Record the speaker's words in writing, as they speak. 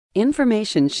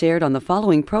Information shared on the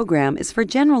following program is for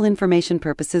general information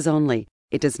purposes only.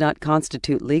 It does not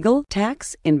constitute legal,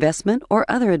 tax, investment, or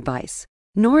other advice,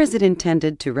 nor is it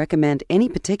intended to recommend any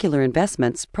particular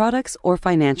investments, products, or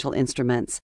financial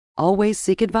instruments. Always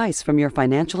seek advice from your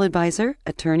financial advisor,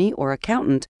 attorney, or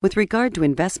accountant with regard to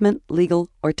investment, legal,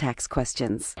 or tax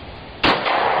questions.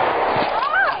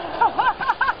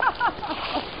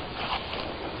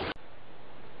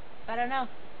 I don't know.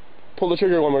 Pull the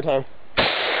trigger one more time.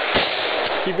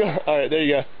 Keep going. All right, there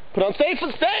you go. Put on safe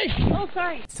and stay. Oh,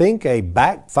 sorry. Think a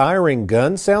backfiring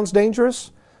gun sounds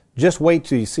dangerous? Just wait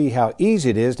till you see how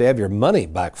easy it is to have your money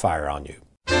backfire on you.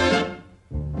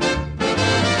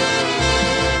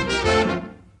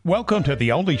 Welcome to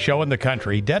the only show in the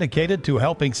country dedicated to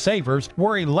helping savers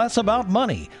worry less about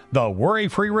money, the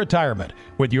Worry-Free Retirement,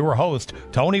 with your host,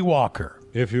 Tony Walker.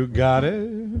 If you got it,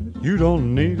 you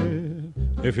don't need it.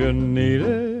 If you need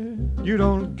it, you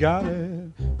don't got it.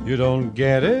 You don't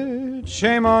get it,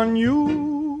 shame on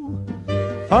you.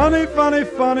 Funny, funny,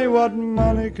 funny what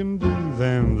money can do.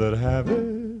 Them that have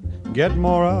it, get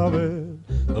more of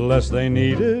it. The less they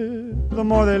need it, the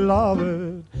more they love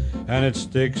it. And it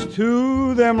sticks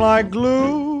to them like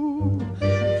glue.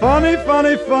 Funny,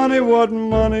 funny, funny what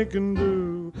money can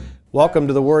do. Welcome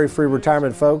to the Worry-Free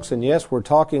Retirement, folks. And yes, we're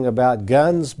talking about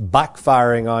guns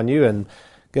backfiring on you. And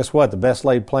guess what? The best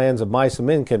laid plans of mice and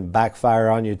men can backfire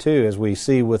on you too, as we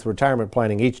see with retirement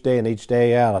planning each day and each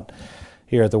day out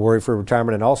here at the Worry-Free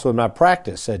Retirement, and also in my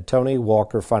practice at Tony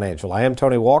Walker Financial. I am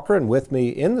Tony Walker, and with me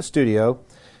in the studio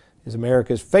is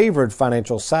America's favorite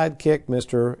financial sidekick,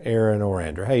 Mr. Aaron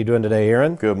Orander. How you doing today,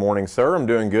 Aaron? Good morning, sir. I'm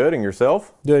doing good. And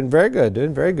yourself? Doing very good,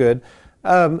 doing very good.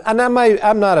 And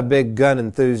I'm not a big gun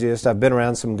enthusiast. I've been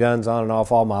around some guns on and off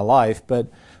all my life,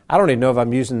 but I don't even know if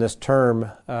I'm using this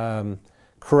term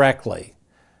correctly.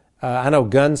 I know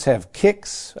guns have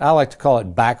kicks. I like to call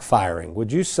it backfiring.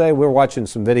 Would you say, we're watching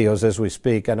some videos as we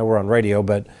speak, I know we're on radio,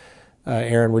 but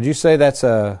Aaron, would you say that's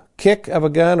a kick of a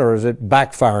gun, or is it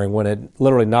backfiring when it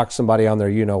literally knocks somebody on their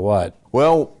you-know-what?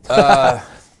 Well,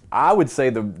 I would say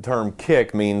the term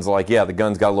kick means like, yeah, the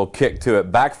gun's got a little kick to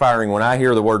it. Backfiring, when I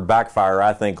hear the word backfire,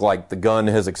 I think like the gun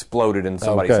has exploded in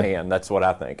somebody's hand. That's what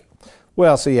I think.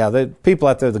 Well, so yeah, the people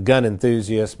out there, the gun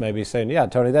enthusiasts, may be saying, yeah,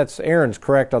 Tony, Aaron's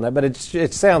correct on that, but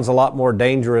it sounds a lot more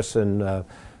dangerous and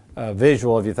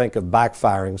visual if you think of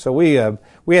backfiring. So we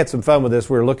had some fun with this.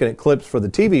 We were looking at clips for the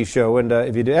TV show, and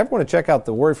if you ever want to check out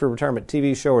the Worry-Free Retirement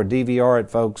TV show or DVR it,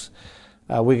 folks,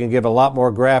 we can give a lot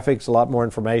more graphics, a lot more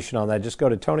information on that. Just go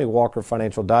to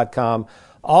TonyWalkerFinancial.com.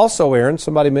 Also, Aaron,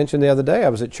 somebody mentioned the other day, I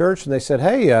was at church and they said,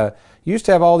 hey, you used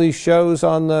to have all these shows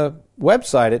on the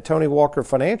website at Tony Walker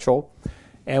Financial,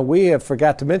 and we have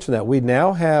forgot to mention that. We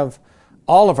now have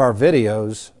all of our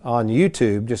videos on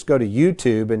YouTube. Just go to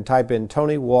YouTube and type in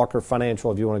Tony Walker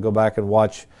Financial if you want to go back and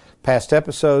watch past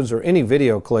episodes or any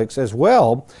video clicks. As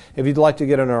well, if you'd like to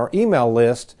get on our email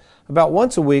list, about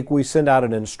once a week we send out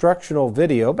an instructional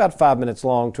video, about 5 minutes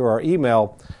long, to our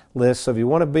email list. So if you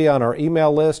want to be on our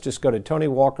email list, just go to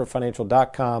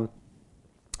TonyWalkerFinancial.com.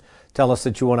 Tell us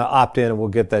that you want to opt in and we'll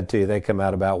get that to you. They come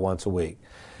out about once a week.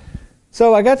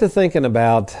 So I got to thinking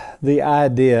about the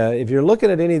idea, if you're looking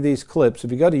at any of these clips,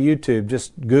 if you go to YouTube,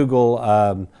 just Google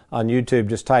on YouTube,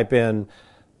 just type in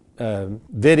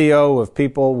video of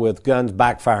people with guns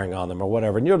backfiring on them or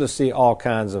whatever, and you'll just see all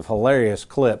kinds of hilarious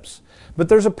clips. But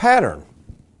there's a pattern,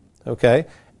 okay?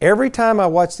 Every time I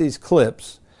watch these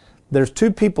clips, there's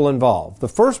two people involved. The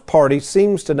first party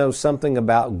seems to know something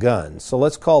about guns, so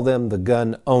let's call them the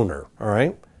gun owner, all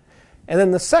right? And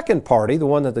then the second party, the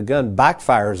one that the gun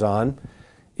backfires on,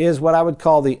 is what I would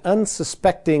call the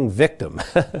unsuspecting victim.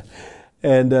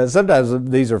 And sometimes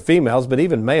these are females, but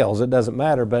even males, it doesn't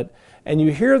matter. And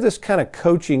you hear this kind of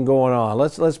coaching going on.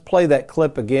 Let's play that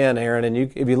clip again, Aaron. And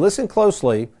if you listen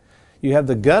closely, you have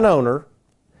the gun owner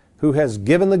who has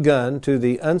given the gun to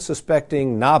the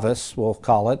unsuspecting novice, we'll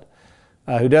call it,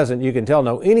 who doesn't, you can tell,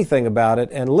 know anything about it.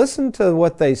 And listen to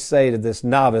what they say to this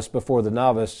novice before the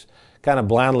novice kind of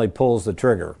blindly pulls the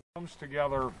trigger. Comes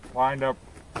together, lined up.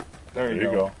 There you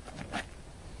go.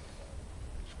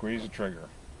 Squeeze the trigger.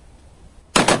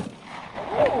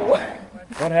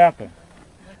 What happened?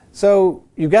 So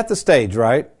you got the stage,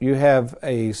 right? You have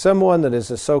someone that is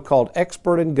a so-called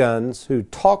expert in guns who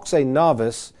talks a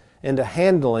novice into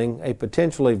handling a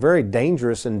potentially very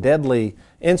dangerous and deadly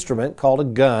instrument called a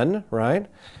gun, right?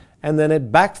 And then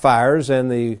it backfires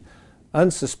and the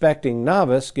unsuspecting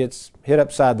novice gets hit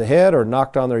upside the head or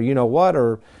knocked on their you-know-what,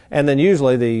 and then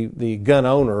usually the gun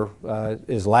owner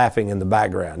is laughing in the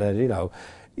background. And,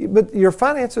 but your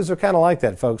finances are kind of like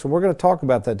that, folks, and we're going to talk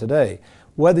about that today.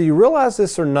 Whether you realize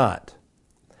this or not,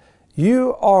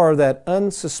 You are that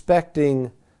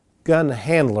unsuspecting gun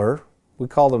handler. We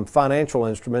call them financial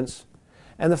instruments.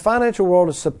 And the financial world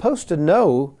is supposed to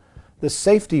know the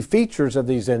safety features of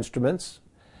these instruments.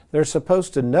 They're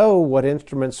supposed to know what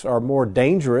instruments are more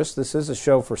dangerous. This is a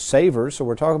show for savers, so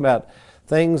we're talking about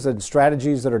things and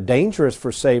strategies that are dangerous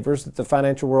for savers that the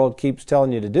financial world keeps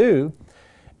telling you to do.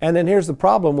 And then here's the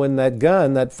problem: when that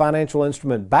gun, that financial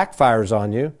instrument, backfires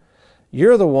on you,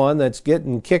 you're the one that's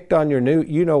getting kicked on your new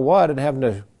you-know-what and having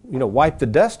to wipe the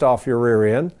dust off your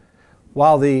rear end,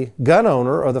 while the gun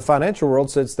owner or the financial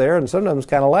world sits there and sometimes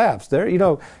kind of laughs.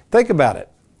 Think about it.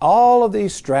 All of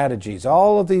these strategies,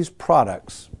 all of these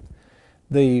products,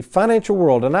 the financial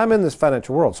world, and I'm in this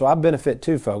financial world, so I benefit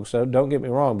too, folks, so don't get me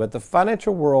wrong, but the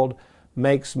financial world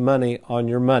makes money on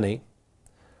your money,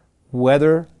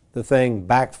 whether the thing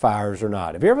backfires or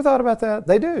not. Have you ever thought about that?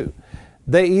 They do.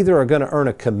 They either are going to earn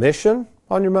a commission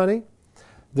on your money,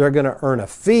 they're going to earn a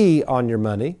fee on your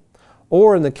money,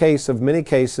 or in the case of many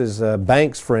cases,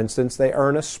 banks, for instance, they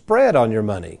earn a spread on your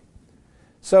money.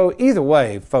 So either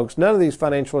way, folks, none of these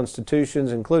financial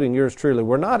institutions, including yours truly,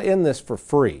 we're not in this for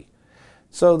free.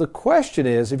 So the question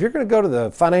is, if you're going to go to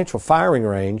the financial firing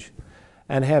range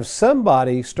and have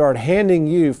somebody start handing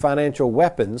you financial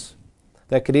weapons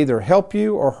that could either help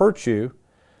you or hurt you,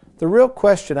 the real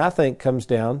question, I think, comes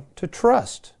down to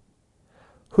trust.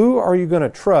 Who are you going to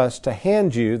trust to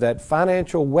hand you that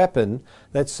financial weapon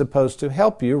that's supposed to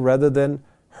help you rather than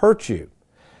hurt you?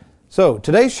 So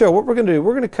today's show, what we're going to do,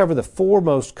 we're going to cover the 4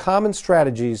 most common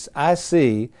strategies I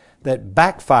see that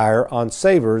backfire on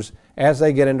savers as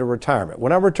they get into retirement.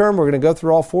 When I return, we're going to go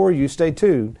through all 4. You stay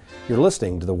tuned. You're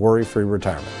listening to the Worry-Free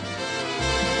Retirement.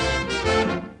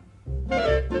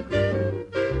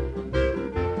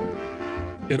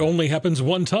 It only happens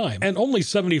one time, and only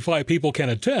 75 people can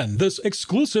attend this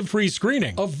exclusive free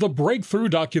screening of the breakthrough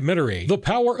documentary, The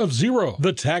Power of Zero.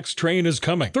 The Tax Train is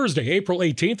coming. Thursday, April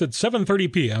 18th at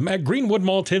 7:30 p.m. at Greenwood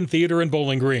Mall 10 Theater in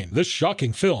Bowling Green. This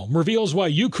shocking film reveals why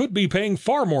you could be paying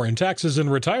far more in taxes in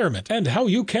retirement and how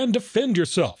you can defend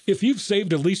yourself. If you've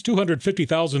saved at least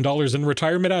 $250,000 in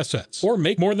retirement assets or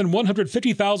make more than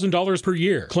 $150,000 per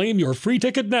year, claim your free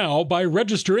ticket now by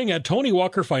registering at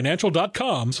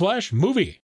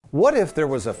TonyWalkerFinancial.com/movie. What if there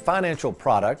was a financial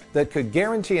product that could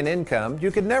guarantee an income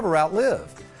you could never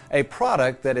outlive? A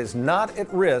product that is not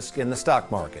at risk in the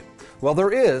stock market? Well,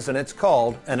 there is, and it's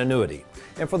called an annuity.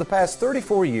 And for the past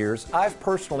 34 years, I've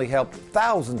personally helped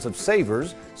thousands of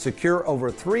savers secure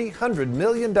over $300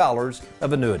 million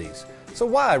of annuities. So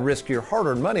why risk your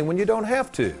hard-earned money when you don't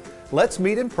have to? Let's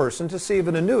meet in person to see if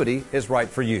an annuity is right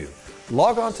for you.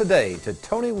 Log on today to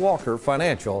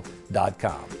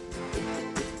TonyWalkerFinancial.com.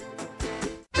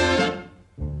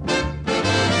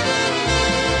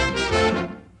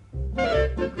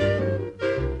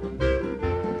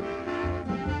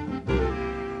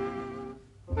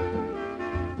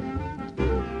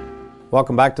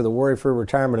 Welcome back to the Worry-Free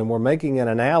Retirement, and we're making an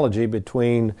analogy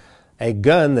between a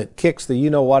gun that kicks the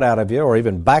you-know-what out of you or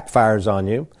even backfires on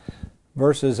you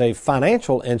versus a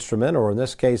financial instrument, or in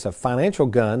this case a financial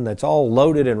gun that's all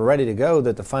loaded and ready to go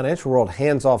that the financial world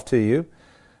hands off to you.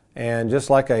 And just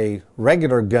like a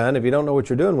regular gun, if you don't know what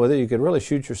you're doing with it, you could really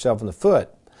shoot yourself in the foot.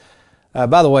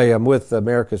 By the way, I'm with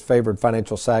America's favorite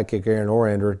financial sidekick, Aaron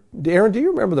Orander. Aaron, do you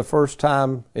remember the first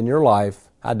time in your life,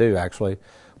 I do actually,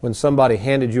 when somebody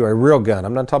handed you a real gun?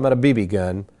 I'm not talking about a BB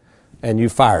gun, and you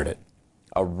fired it.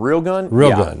 A real gun? Real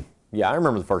gun. Yeah, I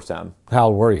remember the first time. How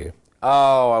old were you?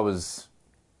 Oh, I was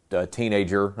a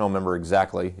teenager. I don't remember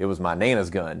exactly. It was my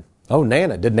Nana's gun. Oh,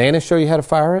 Nana. Did Nana show you how to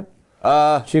fire it?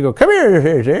 She'd go, come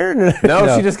here, Aaron.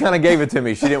 No, she just kind of gave it to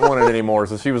me. She didn't want it anymore,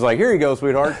 so she was like, here you go,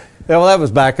 sweetheart. Yeah, well, that was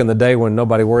back in the day when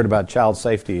nobody worried about child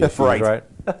safety issues, right?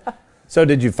 So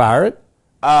did you fire it?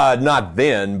 Not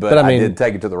then, but I did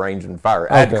take it to the range and fire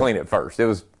it. I had to clean it first. It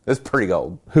was pretty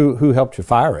old. Who helped you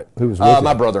fire it? Who was with you?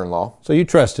 My brother-in-law. So you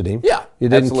trusted him? Yeah, You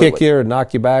didn't absolutely. kick you or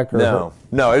knock you back? Or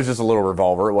No, it was just a little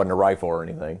revolver. It wasn't a rifle or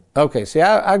anything. Okay, see,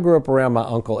 I grew up around my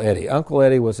Uncle Eddie. Uncle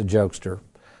Eddie was a jokester.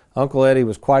 Uncle Eddie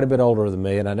was quite a bit older than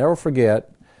me, and I never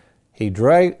forget, he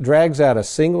drags out a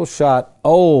single-shot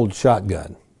old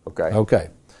shotgun. Okay.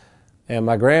 And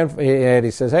my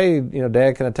granddaddy says, hey,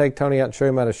 Dad, can I take Tony out and show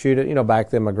him how to shoot it?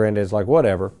 Back then my granddad's like,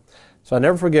 whatever. So I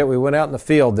never forget, we went out in the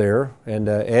field there, and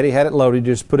Eddie had it loaded,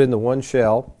 just put in the one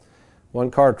shell,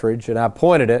 one cartridge, and I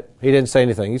pointed it. He didn't say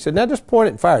anything. He said, now just point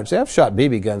it and fire it. See, I've shot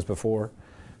BB guns before.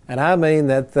 And I mean,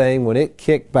 that thing, when it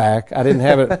kicked back, I didn't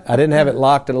have it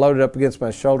locked and loaded up against my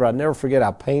shoulder. I'll never forget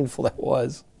how painful that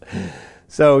was.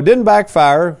 So it didn't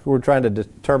backfire. We're trying to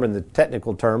determine the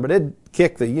technical term, but it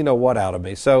kick the you-know-what out of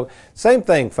me. So same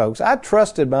thing, folks. I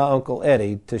trusted my Uncle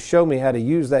Eddie to show me how to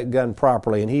use that gun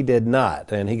properly, and he did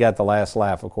not. And he got the last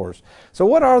laugh, of course. So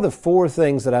what are the 4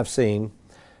 things that I've seen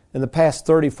in the past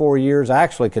 34 years? I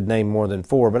actually could name more than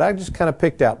 4, but I just kind of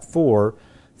picked out 4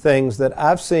 things that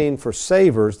I've seen for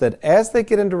savers that as they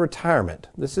get into retirement,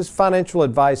 this is financial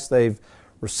advice they've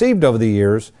received over the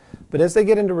years, but as they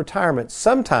get into retirement,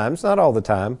 sometimes, not all the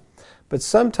time, but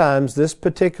sometimes this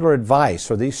particular advice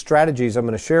or these strategies I'm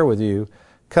going to share with you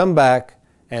come back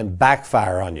and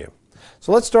backfire on you.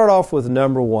 So let's start off with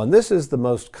number 1. This is the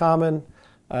most common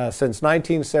since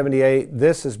 1978.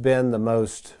 This has been the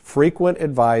most frequent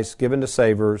advice given to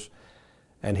savers,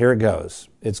 and here it goes.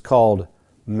 It's called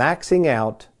maxing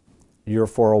out your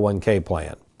 401k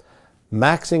plan.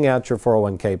 Maxing out your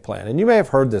 401k plan. And you may have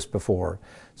heard this before.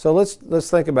 So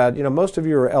let's think about, most of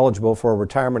you are eligible for a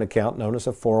retirement account known as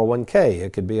a 401k.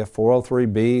 It could be a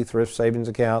 403b, thrift savings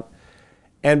account.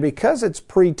 And because it's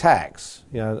pre-tax,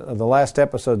 the last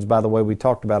episodes, by the way, we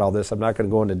talked about all this. I'm not going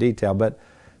to go into detail, but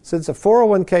since a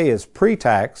 401k is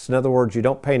pre-tax, in other words, you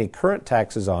don't pay any current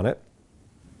taxes on it,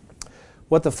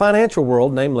 what the financial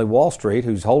world, namely Wall Street,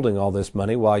 who's holding all this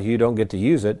money while you don't get to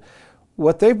use it,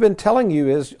 what they've been telling you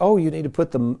is, you need to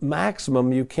put the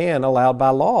maximum you can allowed by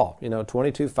law,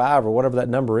 22.5 or whatever that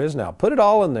number is now. Put it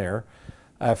all in there.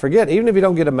 Forget, even if you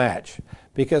don't get a match,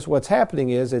 because what's happening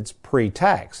is it's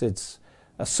pre-tax. It's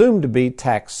assumed to be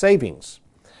tax savings.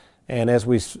 And as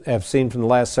we have seen from the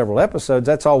last several episodes,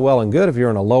 that's all well and good if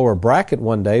you're in a lower bracket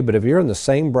one day, but if you're in the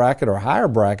same bracket or higher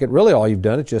bracket, really all you've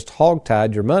done is just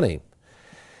hog-tied your money.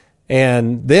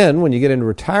 And then when you get into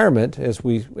retirement, as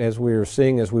we are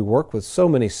seeing as we work with so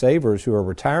many savers who are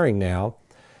retiring now,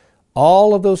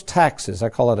 all of those taxes, I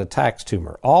call it a tax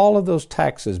tumor, all of those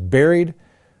taxes buried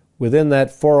within that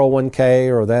 401k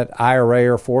or that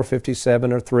IRA or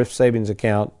 457 or thrift savings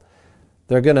account,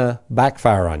 they're going to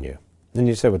backfire on you. And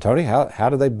you say, well, Tony, how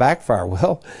do they backfire?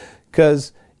 Well,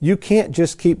 because you can't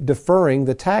just keep deferring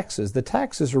the taxes. The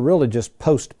taxes are really just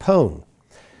postponed.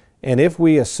 And if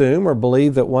we assume or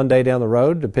believe that one day down the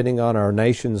road, depending on our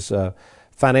nation's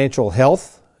financial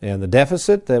health and the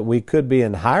deficit, that we could be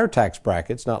in higher tax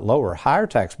brackets, not lower, higher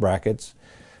tax brackets,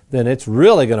 then it's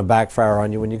really going to backfire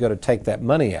on you when you go to take that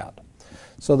money out.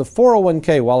 So the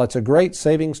 401k, while it's a great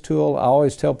savings tool, I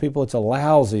always tell people it's a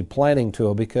lousy planning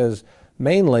tool because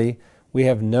mainly we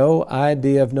have no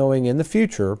idea of knowing in the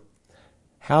future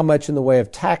how much in the way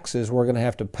of taxes we're going to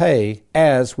have to pay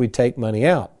as we take money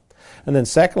out. And then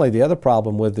secondly, the other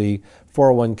problem with the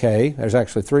 401k, there's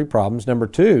actually 3 problems. Number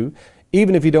 2,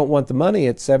 even if you don't want the money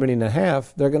at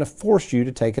 70.5, they're going to force you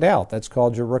to take it out. That's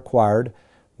called your required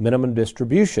minimum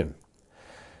distribution.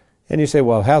 And you say,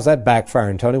 well, how's that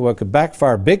backfiring, Tony? Well, it could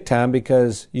backfire big time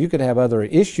because you could have other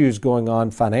issues going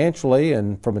on financially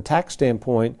and from a tax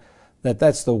standpoint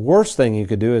that's the worst thing you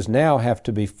could do is now have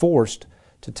to be forced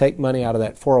to take money out of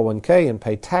that 401k and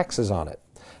pay taxes on it.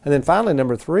 And then finally,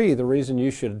 number 3, the reason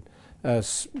you should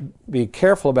be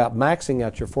careful about maxing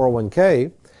out your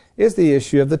 401k is the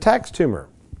issue of the tax tumor.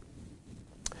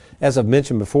 As I've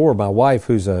mentioned before, my wife,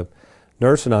 who's a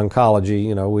nurse in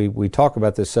oncology, we talk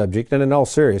about this subject, and in all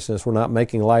seriousness, we're not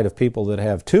making light of people that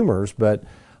have tumors, but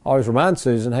I always remind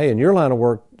Susan, hey, in your line of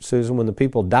work, Susan, when the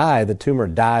people die, the tumor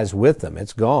dies with them.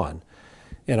 It's gone.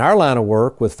 In our line of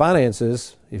work with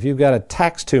finances, if you've got a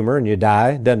tax tumor and you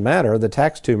die, it doesn't matter, the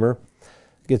tax tumor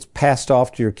gets passed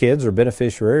off to your kids or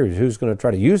beneficiaries who's going to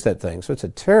try to use that thing. So it's a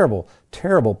terrible,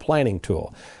 terrible planning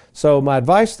tool. So my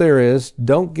advice there is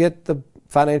don't get the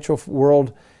financial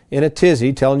world in a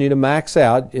tizzy telling you to max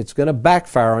out. It's going to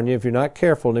backfire on you if you're not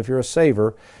careful and if you're a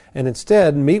saver. And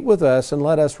instead, meet with us and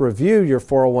let us review your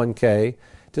 401k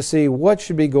to see what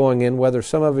should be going in, whether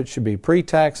some of it should be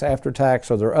pre-tax, after-tax,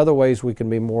 or there are other ways we can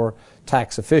be more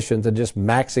tax efficient than just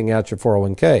maxing out your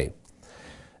 401k.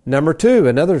 Number 2,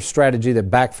 another strategy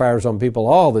that backfires on people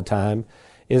all the time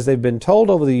is they've been told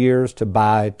over the years to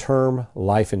buy term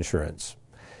life insurance.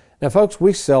 Now, folks,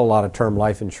 we sell a lot of term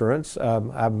life insurance.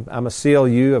 I'm a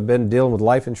CLU. I've been dealing with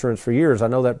life insurance for years. I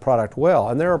know that product well.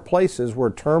 And there are places where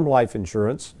term life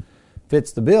insurance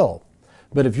fits the bill.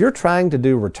 But if you're trying to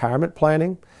do retirement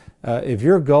planning, if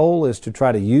your goal is to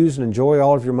try to use and enjoy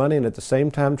all of your money and at the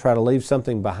same time try to leave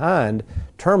something behind,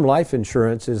 term life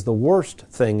insurance is the worst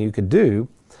thing you could do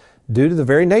due to the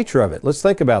very nature of it. Let's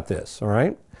think about this, all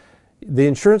right? The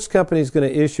insurance company is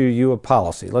going to issue you a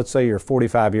policy. Let's say you're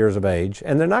 45 years of age,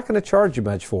 and they're not going to charge you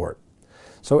much for it.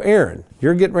 So, Aaron,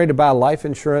 you're getting ready to buy life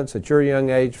insurance at your young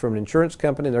age from an insurance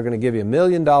company. They're going to give you $1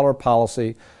 million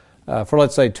policy for,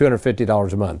 let's say,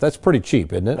 $250 a month. That's pretty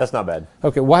cheap, isn't it? That's not bad.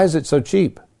 Okay, why is it so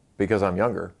cheap? because I'm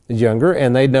younger. Younger,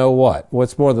 and they know what?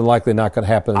 What's more than likely not going to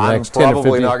happen in the next 10 or 15 I'm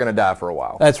probably not going to die for a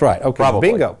while. That's right. Okay, probably.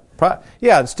 Bingo.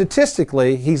 Yeah,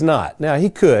 statistically, he's not. Now, he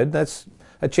could. That's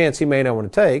a chance he may not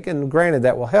want to take, and granted,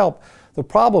 that will help. The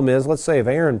problem is, let's say if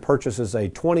Aaron purchases a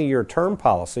 20-year term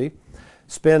policy,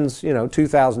 spends,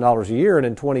 $2,000 a year, and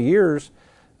in 20 years,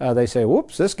 they say,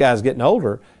 whoops, this guy's getting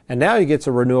older, and now he gets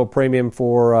a renewal premium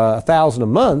for $1,000 a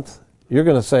month. You're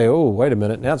going to say, oh, wait a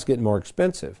minute, now it's getting more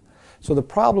expensive. So the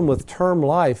problem with term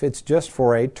life, it's just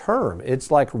for a term.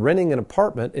 It's like renting an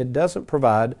apartment. It doesn't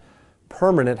provide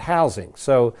permanent housing.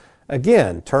 So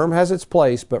again, term has its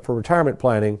place, but for retirement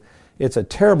planning, it's a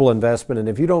terrible investment, and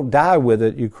if you don't die with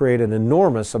it, you create an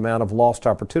enormous amount of lost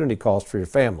opportunity cost for your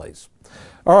families.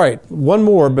 All right, one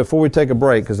more before we take a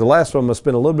break, because the last one I'm going to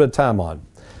spend a little bit of time on.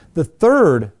 The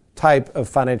third type of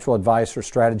financial advice or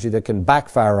strategy that can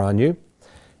backfire on you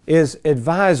is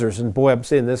advisors, and boy, I'm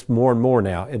seeing this more and more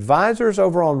now. Advisors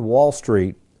over on Wall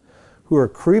Street who are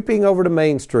creeping over to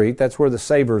Main Street. That's where the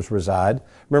savers reside.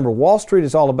 Remember, Wall Street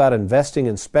is all about investing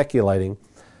and speculating.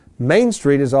 Main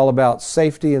Street is all about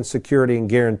safety and security and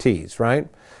guarantees, right?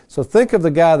 So think of the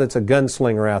guy that's a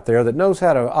gunslinger out there that knows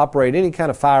how to operate any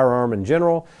kind of firearm in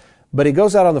general, but he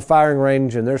goes out on the firing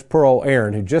range and there's poor old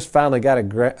Aaron who just finally got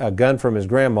a gun from his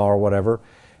grandma or whatever,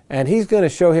 and he's going to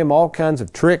show him all kinds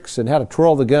of tricks and how to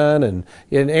twirl the gun, and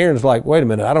Aaron's like, wait a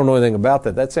minute, I don't know anything about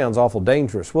that. That sounds awful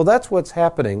dangerous. Well, that's what's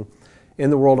happening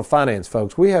in the world of finance,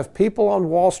 folks. We have people on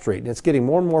Wall Street, and it's getting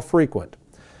more and more frequent.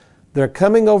 They're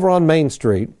coming over on Main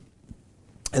Street,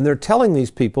 and they're telling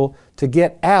these people to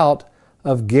get out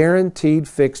of guaranteed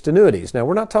fixed annuities. Now,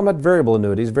 we're not talking about variable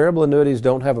annuities. Variable annuities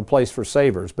don't have a place for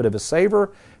savers. But if a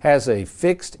saver has a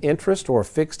fixed interest or a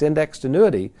fixed indexed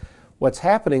annuity, what's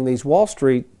happening, these Wall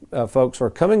Street folks are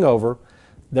coming over.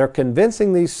 They're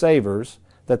convincing these savers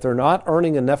that they're not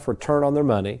earning enough return on their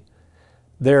money.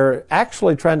 They're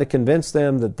actually trying to convince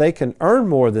them that they can earn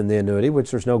more than the annuity,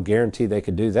 which there's no guarantee they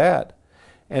could do that.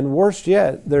 And worse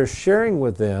yet, they're sharing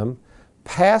with them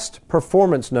past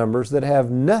performance numbers that have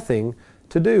nothing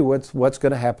to do with what's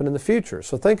going to happen in the future.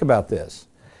 So think about this.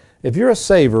 If you're a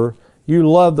saver, you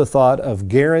love the thought of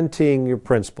guaranteeing your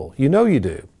principal. You know you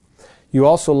do. You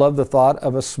also love the thought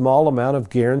of a small amount of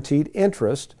guaranteed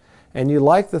interest, and you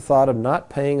like the thought of not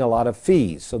paying a lot of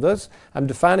fees. So I'm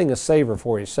defining a saver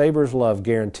for you. Savers love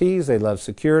guarantees. They love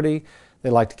security. They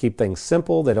like to keep things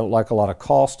simple. They don't like a lot of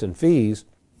cost and fees.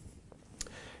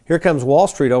 Here comes Wall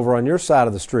Street over on your side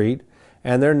of the street,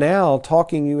 and they're now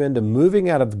talking you into moving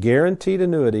out of guaranteed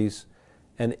annuities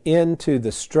and into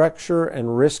the structure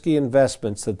and risky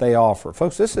investments that they offer.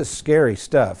 Folks, this is scary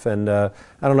stuff, and I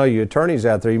don't know, you attorneys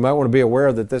out there, you might want to be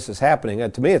aware that this is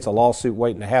happening. To me, it's a lawsuit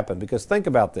waiting to happen, because think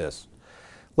about this.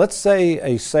 Let's say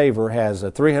a saver has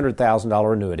a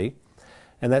 $300,000 annuity,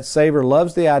 and that saver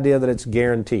loves the idea that it's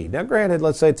guaranteed. Now, granted,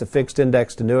 let's say it's a fixed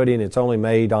indexed annuity and it's only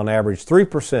made on average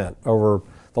 3% over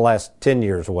the last 10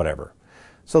 years or whatever.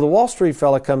 So the Wall Street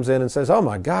fella comes in and says, oh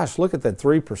my gosh, look at that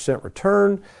 3%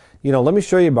 return. Let me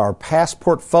show you our past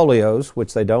portfolios,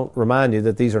 which they don't remind you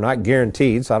that these are not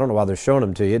guaranteed, so I don't know why they're showing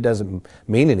them to you. It doesn't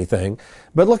mean anything.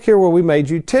 But look here where we made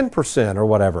you 10% or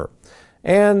whatever.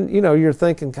 And, you're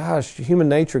thinking, gosh, human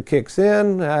nature kicks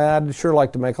in. I'd sure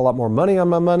like to make a lot more money on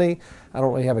my money. I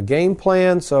don't really have a game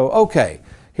plan. So, okay,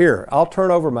 here, I'll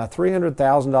turn over my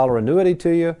 $300,000 annuity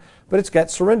to you, but it's got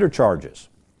surrender charges.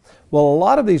 Well, a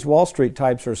lot of these Wall Street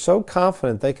types are so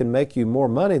confident they can make you more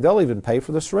money, they'll even pay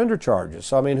for the surrender charges.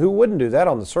 So, who wouldn't do that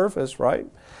on the surface, right?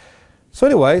 So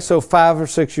anyway, 5 or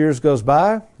 6 years goes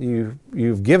by,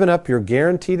 you've given up your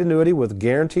guaranteed annuity with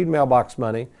guaranteed mailbox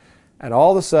money, and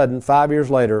all of a sudden, 5 years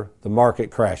later, the market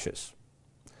crashes.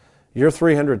 Your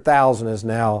 $300,000 is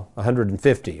now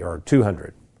 $150 or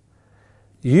 $200.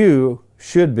 You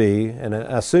should be, and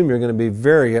I assume you're going to be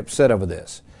very upset over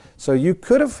this. So you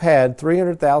could have had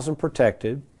 $300,000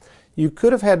 protected, you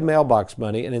could have had mailbox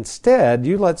money, and instead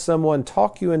you let someone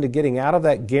talk you into getting out of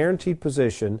that guaranteed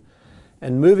position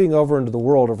and moving over into the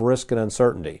world of risk and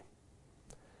uncertainty.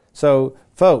 So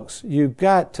folks, you've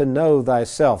got to know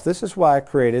thyself. This is why I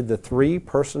created the 3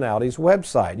 Personalities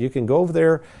website. You can go over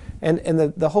there, and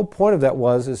the whole point of that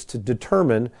is to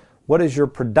determine what is your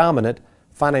predominant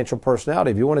financial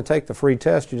personality. If you want to take the free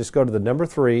test, you just go to the number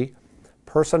 3,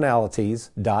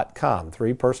 personalities.com,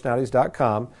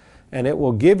 3personalities.com, and it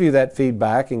will give you that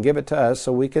feedback and give it to us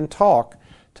so we can talk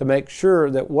to make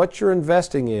sure that what you're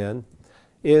investing in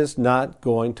is not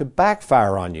going to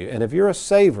backfire on you. And if you're a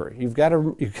saver, you've got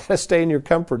to stay in your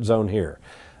comfort zone here.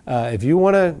 If you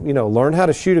want to learn how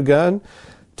to shoot a gun,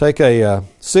 take a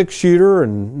 6-shooter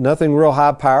and nothing real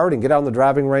high-powered and get out on the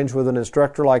driving range with an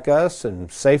instructor like us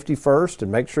and safety first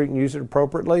and make sure you can use it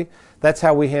appropriately. That's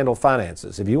how we handle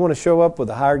finances. If you want to show up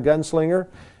with a hired gunslinger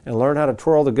and learn how to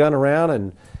twirl the gun around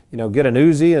and get an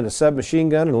Uzi and a submachine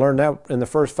gun and learn that in the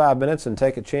first 5 minutes and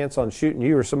take a chance on shooting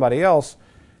you or somebody else,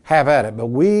 have at it. But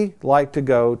we like to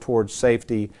go towards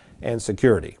safety and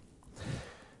security.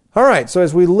 All right, so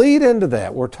as we lead into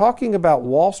that, we're talking about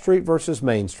Wall Street versus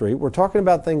Main Street. We're talking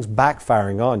about things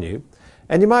backfiring on you.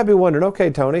 And you might be wondering, okay,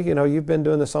 Tony, you've been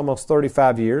doing this almost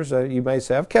 35 years. You may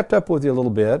say, I've kept up with you a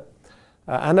little bit.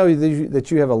 I know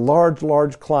that you have a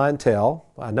large clientele.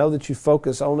 I know that you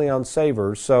focus only on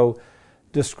savers. So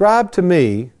describe to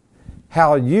me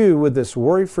how you, with this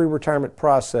worry-free retirement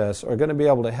process, are going to be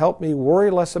able to help me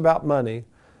worry less about money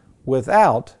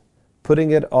without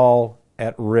putting it all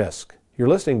at risk. You're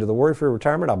listening to the Worry-Free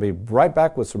Retirement. I'll be right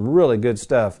back with some really good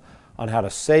stuff on how to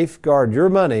safeguard your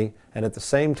money and at the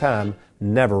same time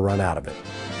never run out of it.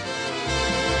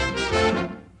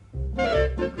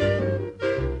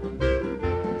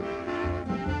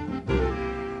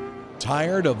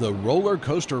 Tired of the roller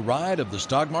coaster ride of the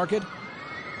stock market?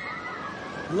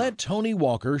 Let Tony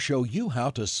Walker show you how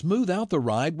to smooth out the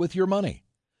ride with your money.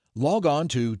 Log on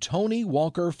to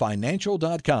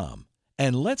TonyWalkerFinancial.com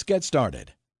and let's get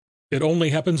started. It only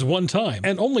happens one time,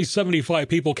 and only 75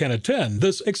 people can attend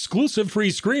this exclusive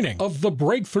free screening of the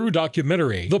breakthrough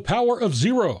documentary, The Power of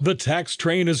Zero. The Tax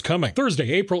Train is Coming,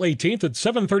 Thursday, April 18th at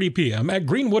 7:30 p.m. at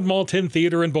Greenwood Mall 10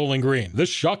 Theater in Bowling Green. This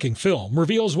shocking film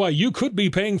reveals why you could be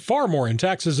paying far more in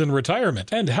taxes in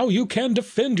retirement and how you can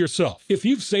defend yourself. If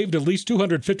you've saved at least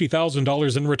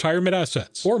 $250,000 in retirement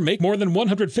assets or make more than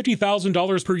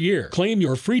 $150,000 per year, claim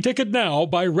your free ticket now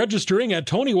by registering at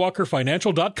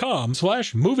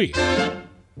TonyWalkerFinancial.com/movie.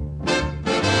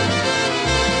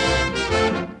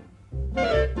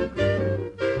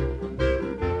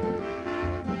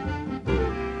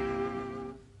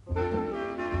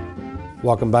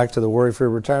 Welcome back to the Worry-Free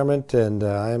Retirement, and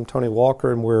I am Tony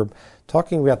Walker, and we're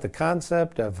talking about the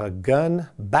concept of a gun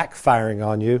backfiring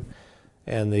on you,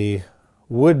 and the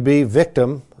would-be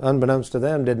victim, unbeknownst to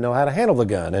them, didn't know how to handle the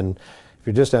gun. And if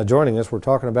you're just now joining us, we're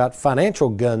talking about financial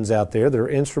guns out there. They're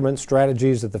instruments,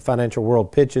 strategies that the financial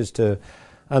world pitches to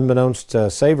unbeknownst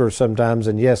to savers sometimes,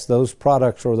 and yes, those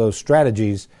products or those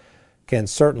strategies can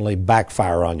certainly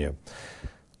backfire on you.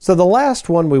 So the last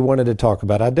one we wanted to talk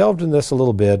about, I delved in this a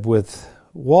little bit with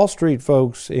Wall Street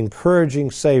folks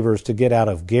encouraging savers to get out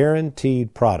of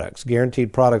guaranteed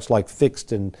products like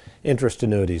fixed and interest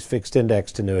annuities, fixed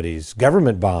indexed annuities,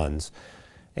 government bonds,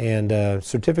 and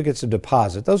certificates of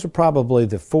deposit. Those are probably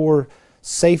the 4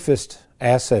 safest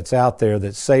assets out there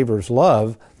that savers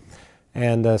love.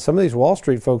 And some of these Wall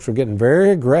Street folks are getting very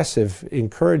aggressive,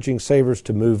 encouraging savers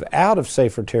to move out of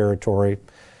safer territory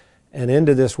and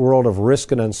into this world of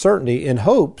risk and uncertainty in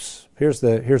hopes, here's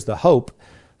the hope,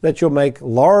 that you'll make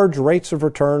large rates of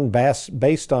return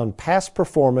based on past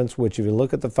performance, which if you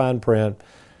look at the fine print,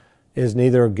 is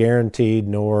neither guaranteed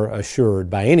nor assured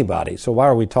by anybody. So why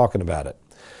are we talking about it?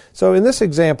 So in this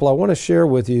example, I want to share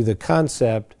with you the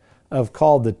concept of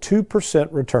called the 2%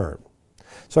 return.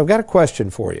 So I've got a question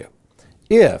for you.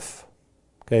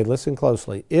 Listen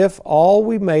closely, if all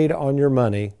we made on your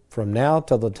money from now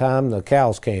till the time the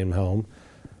cows came home,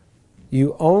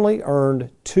 you only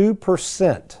earned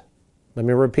 2%. Let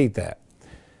me repeat that.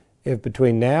 If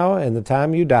between now and the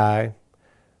time you die,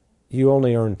 you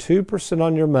only earn 2%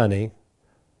 on your money,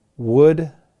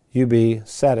 would you be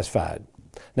satisfied?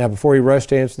 Now, before you rush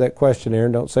to answer that question,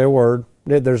 Aaron, don't say a word.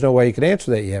 There's no way you can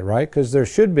answer that yet, right? Because there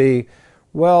should be,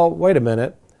 well, wait a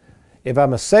minute. If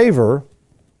I'm a saver,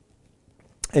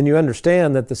 and you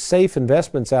understand that the safe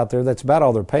investments out there, that's about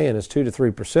all they're paying is 2 to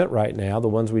 3% right now, the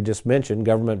ones we just mentioned,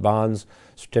 government bonds,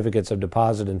 certificates of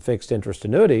deposit, and fixed interest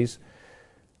annuities.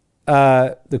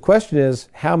 The question is,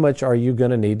 how much are you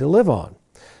going to need to live on?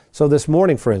 So this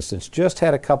morning, for instance, just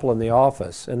had a couple in the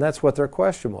office, and that's what their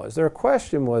question was. Their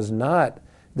question was not,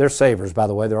 they're savers, by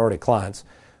the way, they're already clients,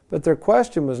 but their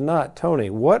question was not, Tony,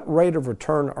 what rate of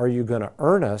return are you going to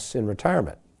earn us in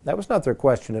retirement? That was not their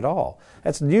question at all.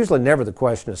 That's usually never the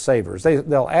question of savers.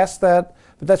 They'll ask that,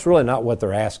 but that's really not what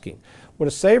they're asking. What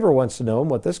a saver wants to know, and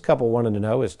what this couple wanted to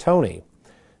know is, Tony,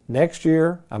 next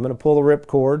year I'm going to pull the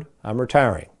ripcord, I'm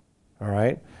retiring, all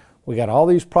right? We got all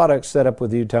these products set up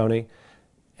with you, Tony,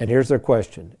 and here's their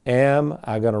question. Am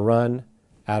I going to run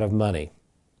out of money?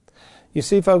 You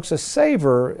see, folks, a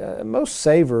saver, most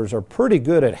savers are pretty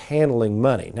good at handling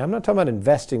money. Now, I'm not talking about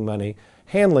investing money,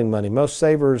 handling money. Most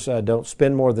savers don't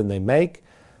spend more than they make.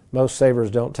 Most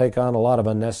savers don't take on a lot of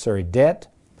unnecessary debt.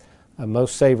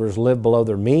 Most savers live below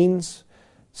their means.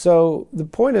 So the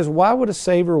point is, why would a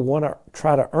saver want to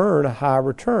try to earn a high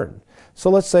return? So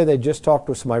let's say they just talked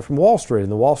with somebody from Wall Street,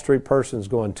 and the Wall Street person's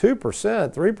going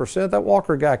 2%, 3%. That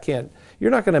Walker guy can't,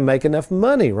 you're not going to make enough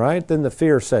money, right? Then the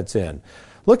fear sets in.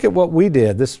 Look at what we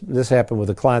did. This happened with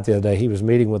a client the other day. He was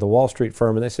meeting with a Wall Street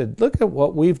firm, and they said, look at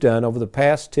what we've done over the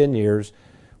past 10 years.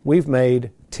 We've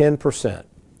made 10%.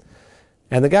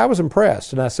 And the guy was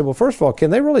impressed. And I said, well, first of all,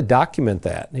 can they really document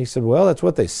that? And he said, well, that's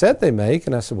what they said they make.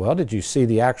 And I said, well, did you see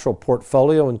the actual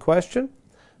portfolio in question?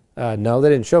 No, they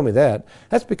didn't show me that.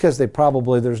 That's because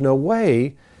there's no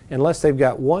way, unless they've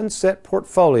got one set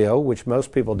portfolio, which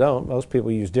most people don't. Most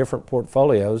people use different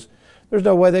portfolios. There's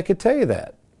no way they could tell you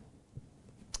that.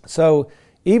 So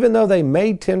even though they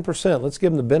made 10%, let's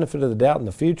give them the benefit of the doubt in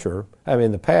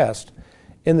the past.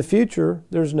 In the future,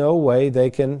 there's no way they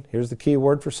can, here's the key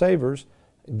word for savers,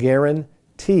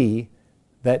 guarantee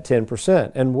that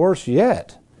 10%. And worse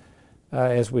yet,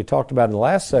 as we talked about in the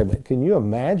last segment, can you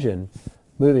imagine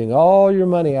moving all your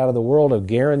money out of the world of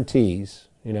guarantees?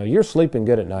 You know, you're sleeping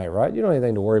good at night, right? You don't have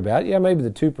anything to worry about. Yeah, maybe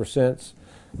the 2%'s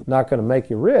not going to make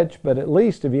you rich, but at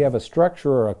least if you have a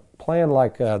structure or a plan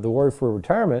like the Worry-Free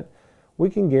Retirement, we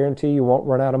can guarantee you won't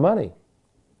run out of money.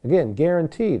 Again,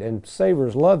 guaranteed, and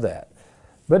savers love that.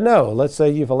 But no, let's say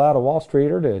you've allowed a Wall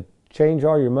Streeter to change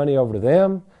all your money over to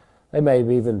them. They may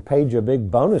have even paid you a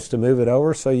big bonus to move it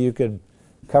over so you could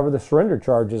cover the surrender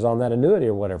charges on that annuity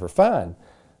or whatever. Fine.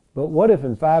 But what if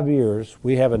in 5 years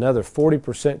we have another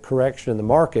 40% correction in the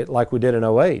market like we did in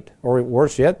 2008? Or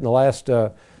worse yet, in the last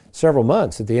several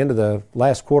months, at the end of the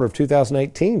last quarter of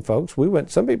 2018, folks,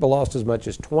 some people lost as much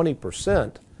as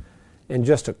 20% in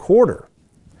just a quarter.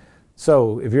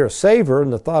 So if you're a saver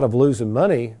and the thought of losing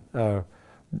money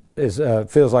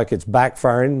feels like it's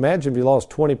backfiring, imagine if you lost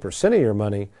 20% of your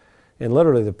money in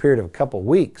literally the period of a couple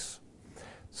weeks.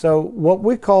 So what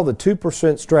we call the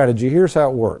 2% strategy, here's how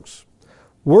it works.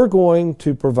 We're going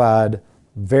to provide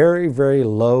very, very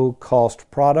low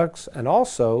cost products and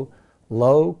also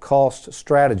low cost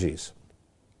strategies.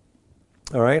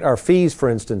 All right, our fees, for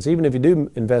instance, even if you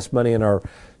do invest money in our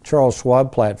Charles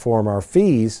Schwab platform, our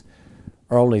fees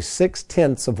are only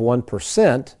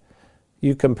 0.6%.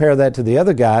 You compare that to the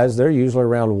other guys, they're usually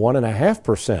around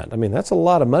 1.5%. I mean, that's a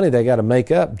lot of money they got to make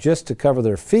up just to cover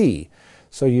their fee.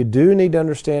 So you do need to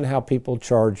understand how people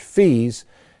charge fees.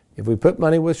 If we put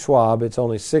money with Schwab, it's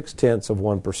only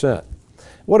 0.6%.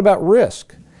 What about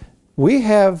risk? We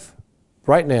have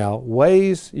right now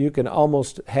ways you can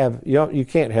almost have, you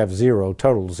can't have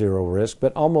total zero risk,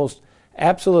 but almost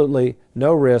absolutely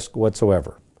no risk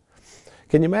whatsoever.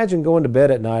 Can you imagine going to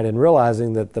bed at night and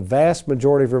realizing that the vast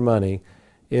majority of your money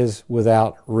is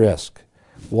without risk?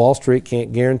 Wall Street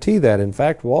can't guarantee that. In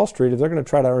fact, Wall Street, if they're going to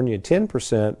try to earn you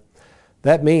 10%,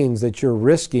 that means that you're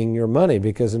risking your money,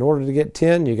 because in order to get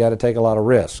 10, you got to take a lot of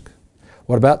risk.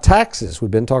 What about taxes? We've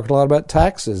been talking a lot about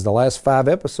taxes. The last 5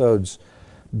 episodes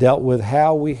dealt with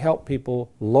how we help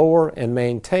people lower and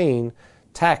maintain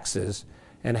taxes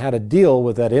and how to deal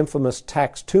with that infamous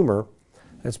tax tumor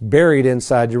that's buried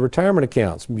inside your retirement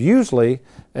accounts. Usually,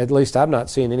 at least I've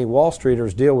not seen any Wall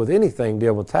Streeters deal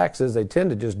with taxes. They tend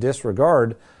to just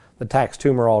disregard the tax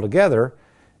tumor altogether,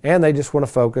 and they just want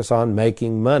to focus on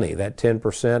making money, that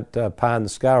 10% pie in the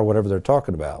sky or whatever they're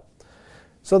talking about.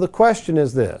 So the question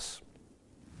is this: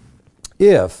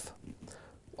 if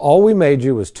all we made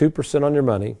you was 2% on your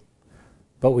money,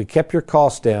 but we kept your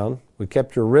costs down, we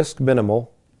kept your risk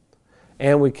minimal,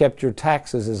 and we kept your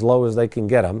taxes as low as they can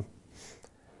get them,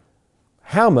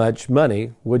 how much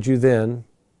money would you then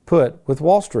put with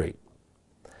Wall Street?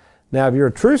 Now, if you're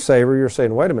a true saver, you're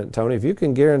saying, wait a minute, Tony, if you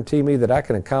can guarantee me that I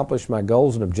can accomplish my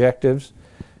goals and objectives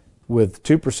with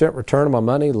 2% return on my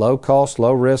money, low cost,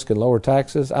 low risk, and lower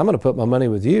taxes, I'm going to put my money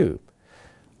with you.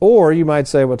 Or you might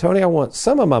say, well, Tony, I want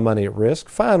some of my money at risk.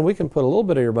 Fine, we can put a little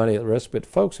bit of your money at risk, but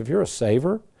folks, if you're a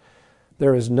saver,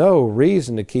 there is no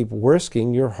reason to keep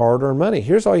risking your hard-earned money.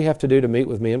 Here's all you have to do to meet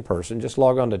with me in person. Just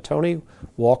log on to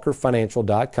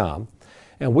TonyWalkerFinancial.com,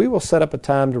 and we will set up a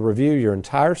time to review your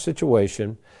entire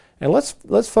situation. And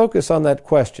let's focus on that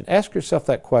question. Ask yourself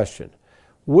that question.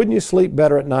 Wouldn't you sleep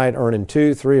better at night earning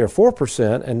 2, 3, or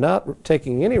 4% and not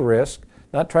taking any risk,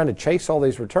 not trying to chase all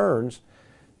these returns,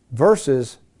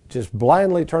 versus just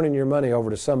blindly turning your money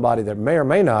over to somebody that may or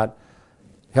may not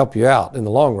help you out in the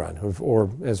long run,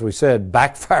 or as we said,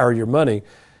 backfire your money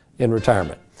in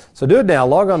retirement? So do it now.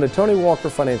 Log on to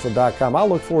TonyWalkerFinancial.com. I'll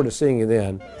look forward to seeing you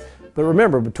then. But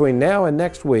remember, between now and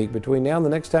next week, between now and the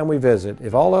next time we visit,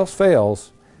 if all else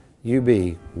fails, you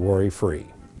be worry-free.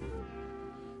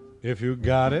 If you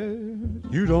got it,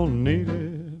 you don't need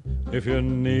it. If you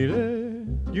need it,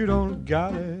 you don't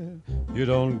got it. You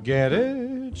don't get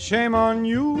it. it, shame on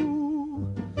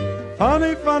you.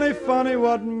 Funny, funny, funny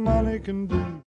what money can do.